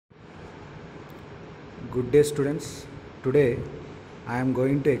Good day students. Today I am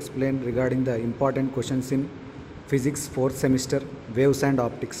going to explain regarding the important questions in physics 4th semester waves and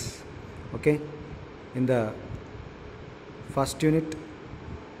optics. Okay, in the first unit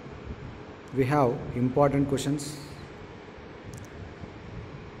we have important questions,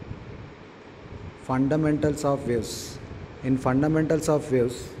 fundamentals of waves. In fundamentals of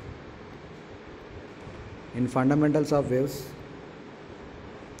waves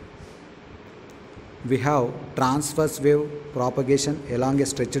we have transverse wave propagation along a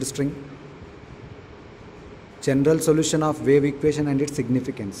stretched string, general solution of wave equation and its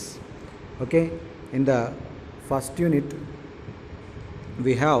significance. Okay, in the first unit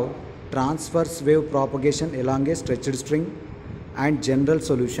we have transverse wave propagation along a stretched string and general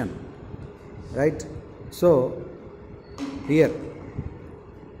solution, right? So here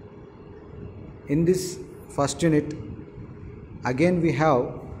in this first unit again we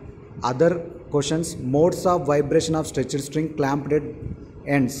have other questions, modes of vibration of stretched string, clamped at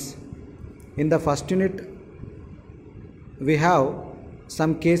ends. In the first unit we have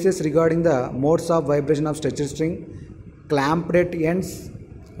some cases regarding the modes of vibration of stretched string, clamped at ends.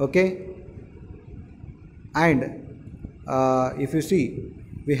 Okay, and if you see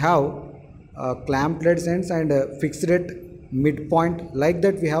we have clamped at ends and fixed at midpoint, like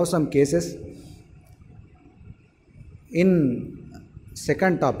that we have some cases. In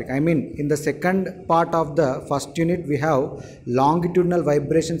second topic, in the second part of the first unit we have longitudinal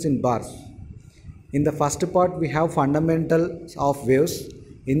vibrations in bars. In the first part we have fundamentals of waves.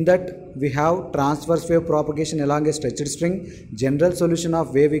 In that we have transverse wave propagation along a stretched string, general solution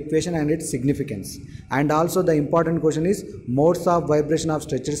of wave equation and its significance, and also the important question is modes of vibration of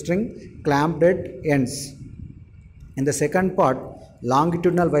stretched string, clamped at ends. In the second part,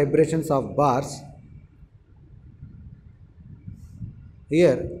 longitudinal vibrations of bars.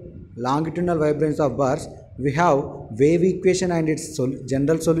 Here longitudinal vibrations of bars, we have wave equation and its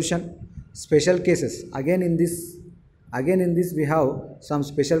general solution. Special cases, again in this we have some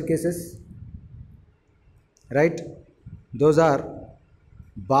special cases, right? Those are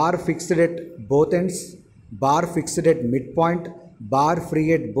bar fixed at both ends, bar fixed at midpoint, bar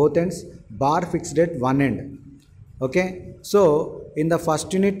free at both ends, bar fixed at one end. Okay, so in the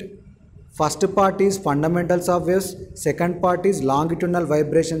first unit, first part is fundamentals of waves, second part is longitudinal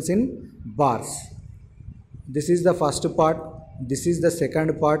vibrations in bars. This is the first part, this is the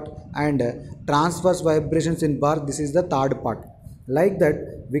second part, and transverse vibrations in bar, this is the third part. Like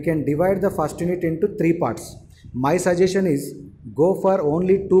that we can divide the first unit into three parts. My suggestion is go for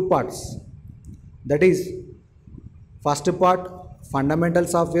only two parts, that is first part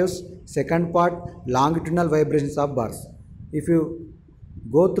fundamentals of waves, second part longitudinal vibrations of bars. If you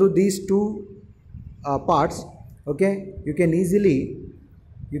go through these two parts, okay, you can easily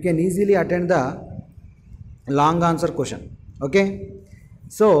attend the long answer question. Okay,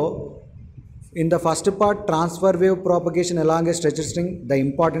 so in the first part, transfer wave propagation along a stretched string, the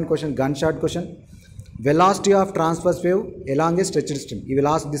important question, gunshot question, velocity of transverse wave along a stretched string, you will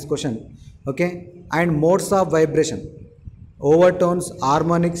ask this question. Okay, and modes of vibration, overtones,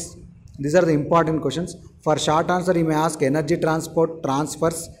 harmonics, these are the important questions. For short answer you may ask energy transport,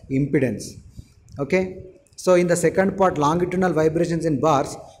 transverse, impedance. Okay, so in the second part, longitudinal vibrations in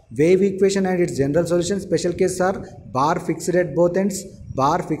bars, wave equation and its general solution. Special cases are bar fixed at both ends,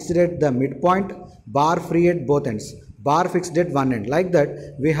 bar fixed at the midpoint, bar free at both ends, bar fixed at one end. Like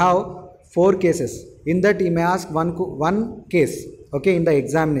that we have four cases. In that you may ask one case, okay, in the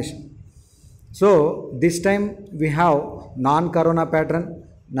examination. So this time we have non-corona pattern,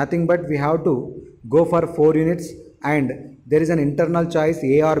 nothing but we have to go for 4 units and there is an internal choice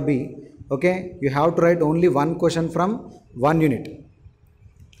A or B. Okay, you have to write only one question from 1 unit,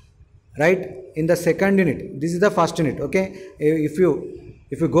 right? In the second unit, this is the first unit. Okay, if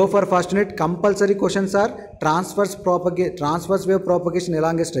you go for first unit, compulsory questions are transverse wave propagation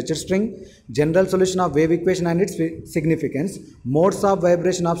along a stretched string, general solution of wave equation and its significance, modes of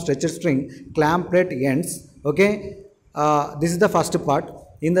vibration of stretched string, clamped at ends. Okay, this is the first part.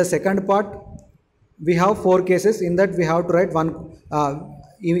 In the second part we have 4 cases. In that we have to write one,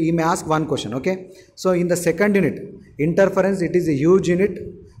 you may ask one question. Okay, so in the second unit, interference, it is a huge unit.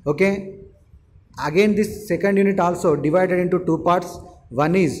 Okay, again this second unit also divided into two parts.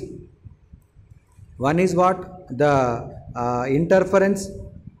 One is what, the interference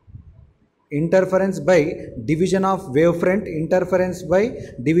by division of wavefront, interference by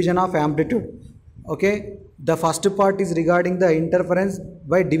division of amplitude. Okay, the first part is regarding the interference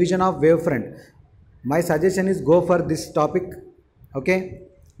by division of wavefront. My suggestion is go for this topic. Okay,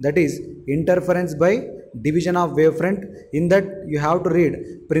 that is interference by division of wavefront. In that you have to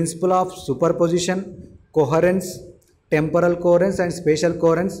read principle of superposition, coherence, temporal coherence and spatial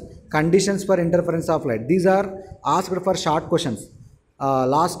coherence, conditions for interference of light. These are asked for short questions.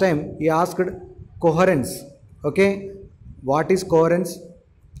 Last time he asked coherence, okay, what is coherence,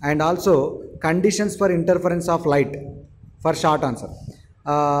 and also conditions for interference of light for short answer.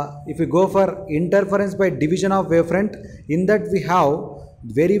 If we go for interference by division of wavefront, in that we have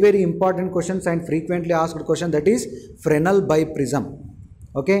very important questions and frequently asked question, that is Fresnel by prism.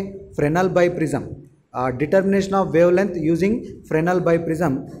 Okay, Fresnel by prism. Determination of wavelength using Fresnel by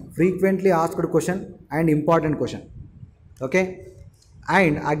prism, frequently asked question and important question. Okay,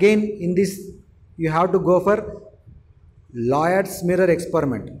 and again in this you have to go for Lloyd's mirror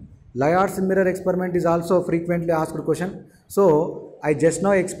experiment. Lloyd's mirror experiment is also frequently asked question. So I just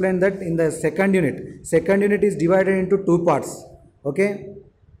now explained that in the second unit is divided into two parts. Okay,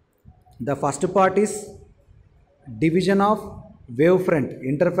 the first part is division of wavefront,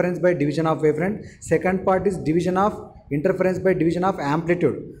 interference by division of wavefront. Second part is division of interference by division of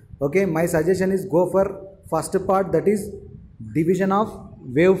amplitude. Okay, my suggestion is go for first part, that is division of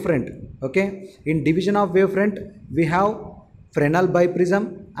wavefront. Okay, in division of wavefront we have Fresnel by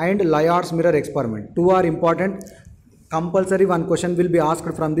prism and Lloyd's mirror experiment. Two are important. Compulsory one question will be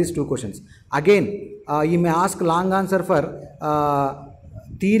asked from these two questions. Again, you may ask long answer for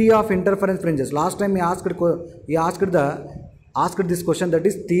theory of interference fringes. Last time he asked this question, that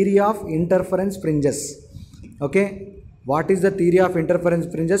is theory of interference fringes. Okay, what is the theory of interference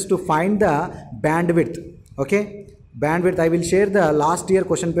fringes? To find the bandwidth. Okay, bandwidth. I will share the last year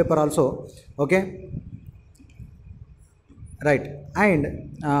question paper also. Okay, right.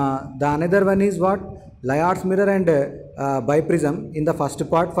 And the another one is what? Lloyd's mirror and biprism in the first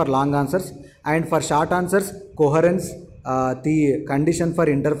part for long answers, and for short answers coherence, the condition for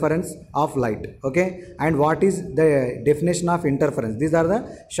interference of light. Okay, and what is the definition of interference? These are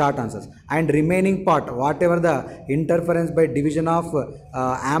the short answers. And remaining part, whatever the interference by division of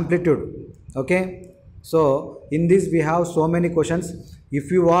amplitude. Okay, so in this we have so many questions.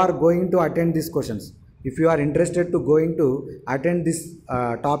 If you are going to attend these questions, if you are interested to going to attend these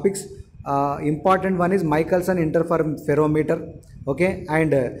topics, important one is Michelson interferometer. Okay,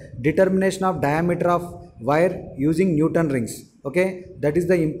 and determination of diameter of wire using Newton rings. Okay, that is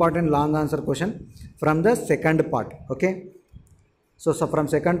the important long answer question from the second part. Okay, so from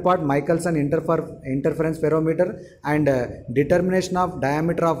second part, Michelson interference ferrometer and determination of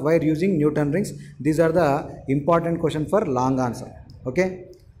diameter of wire using Newton rings. These are the important question for long answer. Okay,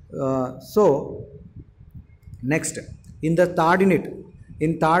 so next in the third unit.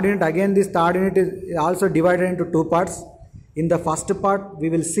 In third unit, again this third unit is also divided into two parts. In the first part we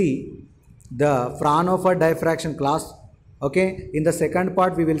will see the Fraunhofer diffraction class. Okay, in the second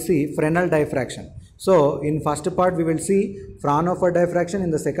part we will see Fresnel diffraction. So in first part we will see Fraunhofer diffraction,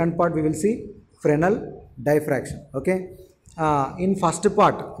 in the second part we will see Fresnel diffraction. Okay, in first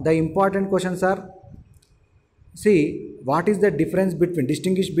part the important questions are, see what is the difference between,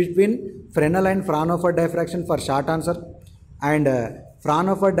 distinguish between Fresnel and Fraunhofer diffraction for short answer, and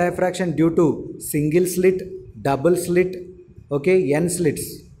Fraunhofer diffraction due to single slit, double slit, okay, n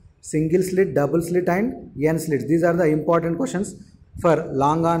slits, single slit, double slit and n slits. These are the important questions for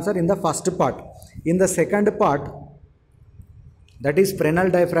long answer in the first part. In the second part, that is Fresnel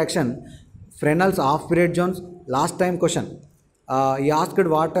diffraction, Fresnel's off period zones. Last time question, he asked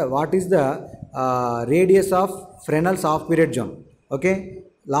what is the radius of Fresnel's off period zone. Okay,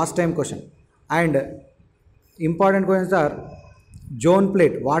 last time question. And important questions are zone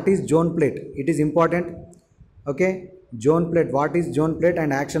plate. What is zone plate? It is important. Okay, zone plate. What is zone plate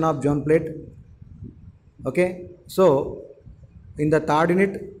and action of zone plate? Okay, so in the third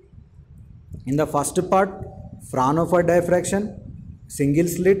unit, in the first part, Fraunhofer diffraction, single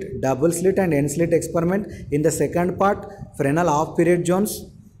slit, double slit and n slit experiment. In the second part, Fresnel off period zones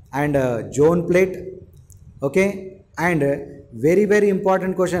and zone plate. Okay, and very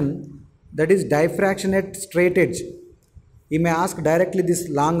important question, that is diffraction at straight edge. He may ask directly this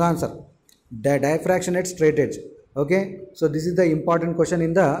long answer, the diffraction at straight edge. Okay, so this is the important question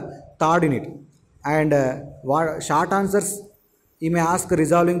in the third unit. And short answers, he may ask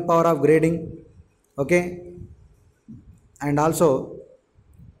resolving power of grading. Okay, and also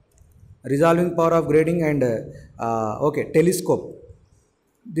resolving power of grading and okay, telescope.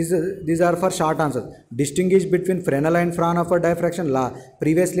 These are for short answers. Distinguish between Fresnel and Fraunhofer diffraction,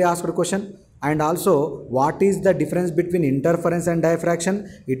 previously asked question. And also what is the difference between interference and diffraction?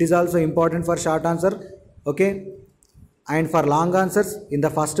 It is also important for short answer. Okay, and for long answers, in the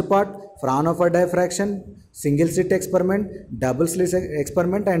first part, Fraunhofer diffraction, single slit experiment, double slit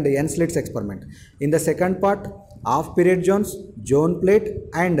experiment and n slits experiment. In the second part, off period zones, zone plate,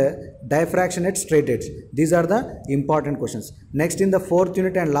 and diffraction at straight edge. These are the important questions. Next, in the fourth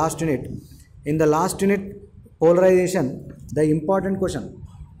unit and last unit, in the last unit polarization, the important question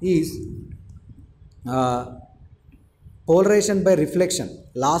is polarization by reflection.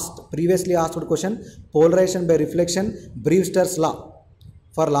 Previously asked question, polarization by reflection, Brewster's law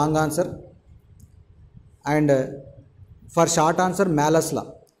for long answer, and for short answer, Malus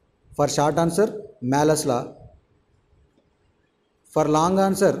law. For short answer, Malus law. For long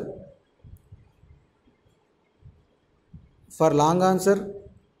answer,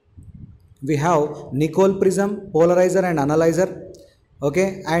 we have Nicol prism, polarizer and analyzer,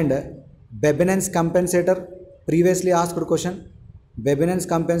 okay, and Bebenen's compensator, previously asked question, Bebenen's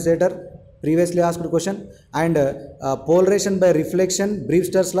compensator, previously asked question, and polarization by reflection,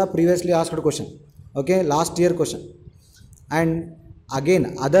 Brewster's law, previously asked question, okay, last year question. And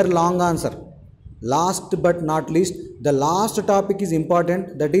again other long answer. Last but not least, the last topic is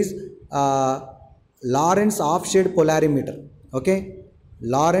important, that is Lorentz offshade polarimeter, okay,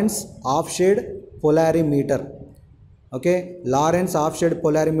 Lorentz offshade polarimeter, okay, Lorentz offshade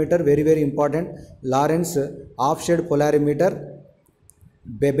polarimeter, very very important, Lorentz offshade polarimeter,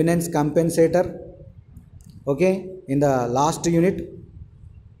 Bebenen's compensator, okay. In the last unit,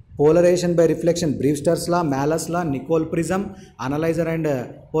 polarization by reflection, Brewster's law, Malus law, Nicol prism, analyzer and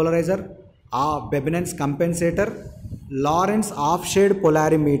polarizer, Bebenen's compensator, Lorentz offshade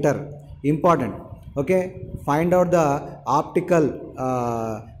polarimeter, important, okay. Find out the optical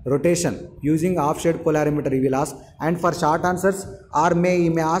rotation using offshade polarimeter, you will ask. And for short answers, or he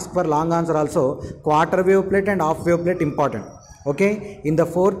may ask for long answer also, quarter wave plate and half wave plate, important, okay. In the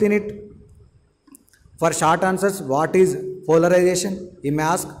fourth unit, for short answers, what is polarization, he may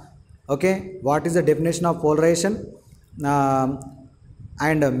ask, okay, what is the definition of polarization,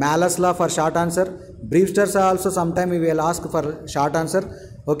 and Malus law for short answer. Brewster's also sometime we will ask for short answer,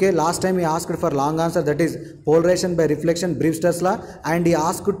 okay. Last time he asked for long answer, that is polarization by reflection, Brewster's law, and he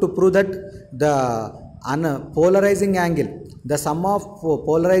asked to prove that the polarizing angle, the sum of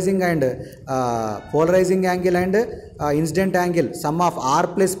polarizing angle and incident angle, sum of R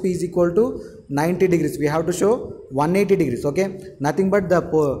plus P is equal to 90 degrees. We have to show 180 degrees, okay. Nothing but the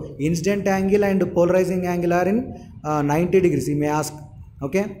incident angle and polarizing angle are in 90 degrees, he may ask,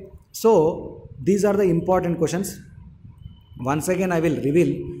 okay. So these are the important questions. Once again I will reveal,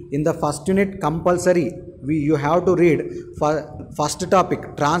 in the first unit compulsory you have to read for first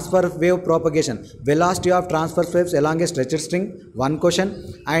topic, transfer wave propagation, velocity of transverse waves along a stretched string, one question,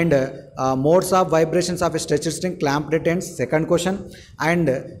 and modes of vibrations of a stretched string clamped at ends, second question. And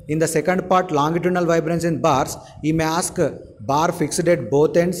in the second part, longitudinal vibrations in bars, he may ask bar fixed at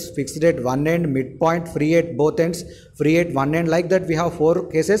both ends, fixed at one end, midpoint, free at both ends, free at one end, like that we have 4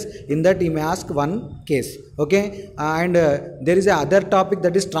 cases. In that he may ask one case, okay. And there is a other topic,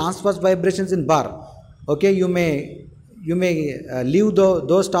 that is transverse vibrations in bar, okay. You may leave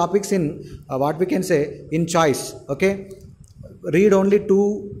those topics in what we can say in choice, okay. Read only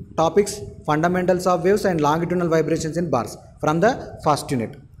 2 topics, fundamentals of waves and longitudinal vibrations in bars, from the first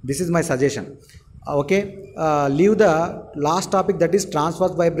unit. This is my suggestion, okay. Leave the last topic, that is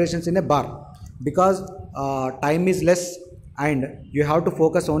transverse vibrations in a bar, because time is less and you have to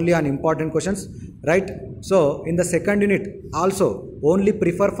focus only on important questions, right. So in the second unit also only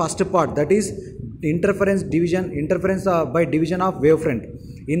prefer first part, that is interference by division of wavefront.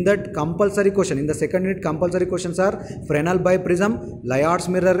 In that compulsory question, in the second unit compulsory questions are Fresnel by prism, Layard's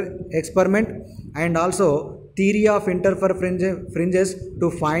mirror experiment, and also theory of fringes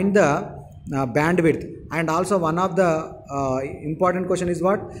to find the bandwidth. And also one of the important question is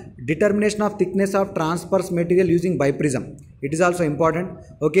what? Determination of thickness of transverse material using biprism. It is also important,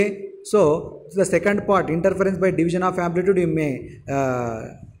 okay. So the second part, interference by division of amplitude, you may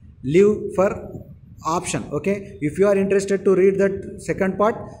leave for option, okay. If you are interested to read that second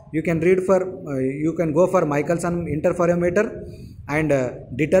part, you can read for you can go for Michelson interferometer and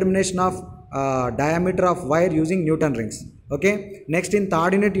determination of diameter of wire using Newton rings, okay. Next, in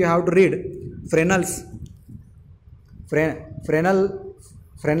third unit you have to read Fresnel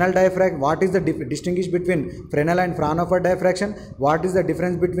diffraction. What is the distinguish between Fresnel and Fraunhofer diffraction? What is the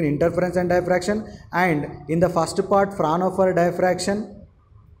difference between interference and diffraction? And in the first part, Fraunhofer diffraction,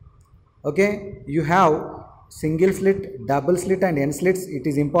 okay, you have single slit, double slit and n slits, it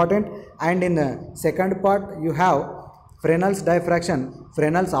is important. And in the second part you have Fresnel's diffraction,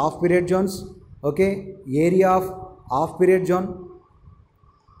 Fresnel's off period zones, okay, area of off period zone,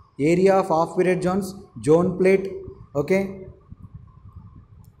 zone plate, okay,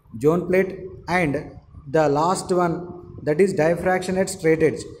 zone plate, and the last one, that is diffraction at straight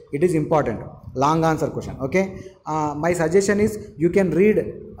edge. It is important. long answer question. Okay, my suggestion is you can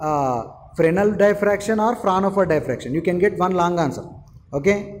read Fresnel diffraction or Fraunhofer diffraction. You can get one long answer.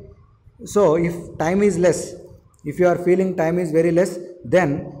 Okay, so if time is less, if you are feeling time is very less,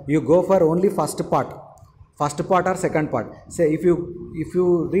 then you go for only first part or second part. Say if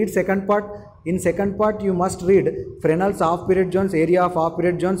you read second part, in second part you must read Fresnel's half period zones, area of half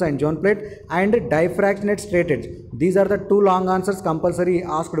period zones and zone plate, and diffractionate straight edge. These are the two long answers compulsory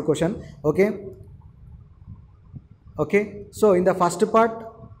asked question. Okay, so in the first part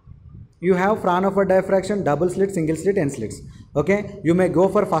you have Fraunhofer diffraction, double slit, single slit, end slits. Okay, you may go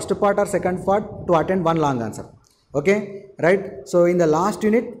for first part or second part to attend one long answer. Okay, right. So in the last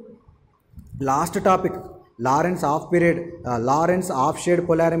unit, last topic, Lorentz half period, Lorentz half shade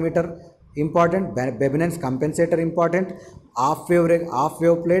polarimeter important, Bebenen's compensator important, half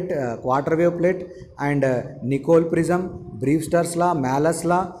wave plate, quarter wave plate, and Nicol prism, Brewster's law, Malus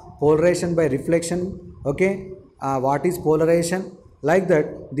law, polarization by reflection. Okay, what is polarization? Like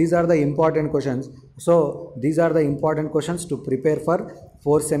that, these are the important questions. So these are the important questions to prepare for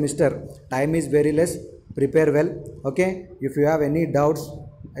fourth semester. Time is very less. Prepare well. Okay, if you have any doubts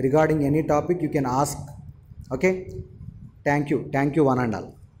regarding any topic, you can ask. Okay, thank you one and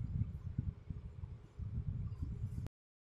all.